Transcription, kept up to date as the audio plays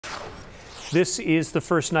This is the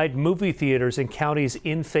first night movie theaters in counties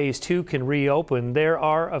in Phase 2 can reopen. There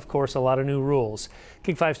are, of course, a lot of new rules.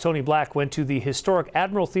 King 5's Tony Black went to the historic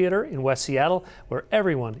Admiral Theater in West Seattle, where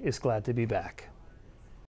everyone is glad to be back.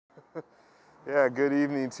 Yeah, good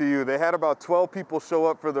evening to you. They had about 12 people show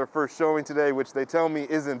up for their first showing today, which they tell me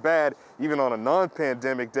isn't bad, even on a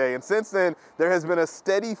non-pandemic day. And since then, there has been a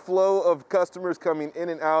steady flow of customers coming in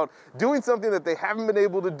and out, doing something that they haven't been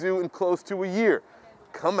able to do in close to a year.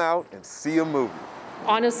 Come out and see a movie.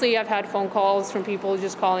 Honestly, I've had phone calls from people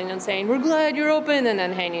just calling and saying, "We're glad you're open," and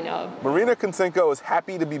then hanging up. Marina Konsenko is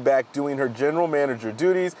happy to be back doing her general manager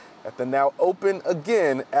duties at the now open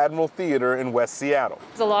again Admiral Theater in West Seattle.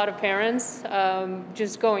 There's a lot of parents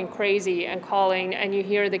just going crazy and calling, and you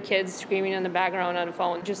hear the kids screaming in the background on the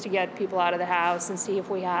phone just to get people out of the house and see if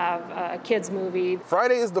we have a kids movie.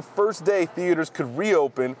 Friday is the first day theaters could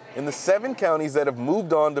reopen in the 7 counties that have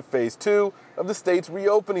moved on to Phase 2 of the state's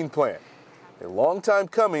reopening plan. A long time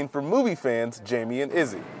coming for movie fans Jamie and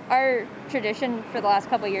Izzy. Our tradition for the last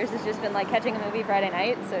couple of years has just been like catching a movie Friday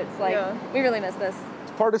night, so it's like, we really miss this.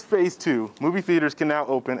 As part of Phase 2, movie theaters can now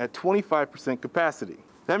open at 25% capacity.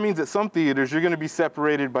 That means at some theaters you're going to be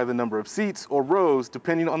separated by the number of seats or rows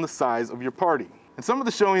depending on the size of your party. And some of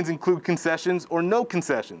the showings include concessions or no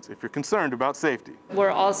concessions if you're concerned about safety.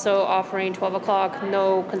 We're also offering 12 o'clock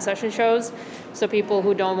no concession shows, so people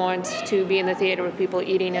who don't want to be in the theater with people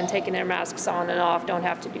eating and taking their masks on and off don't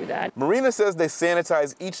have to do that. Marina says they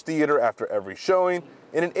sanitize each theater after every showing,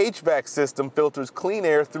 and an HVAC system filters clean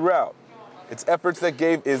air throughout. It's efforts that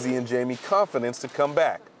gave Izzy and Jamie confidence to come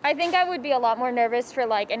back. I think I would be a lot more nervous for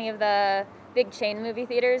like any of the big chain movie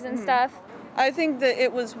theaters and stuff. I think that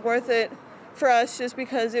it was worth it for us just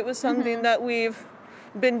because it was something that we've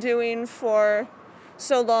been doing for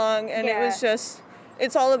so long, and it was just,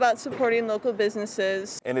 it's all about supporting local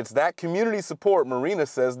businesses. And it's that community support Marina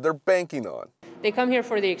says they're banking on. They come here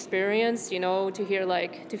for the experience, you know, to hear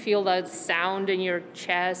to feel that sound in your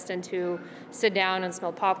chest and to sit down and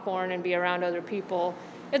smell popcorn and be around other people.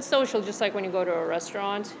 It's social, just like when you go to a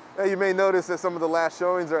restaurant. Now, you may notice that some of the last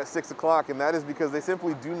showings are at 6 o'clock, and that is because they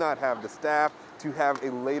simply do not have the staff to have a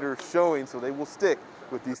later showing, so they will stick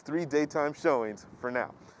with these 3 daytime showings for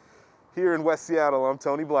now. Here in West Seattle, I'm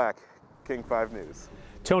Tony Black, King 5 News.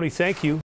 Tony, thank you.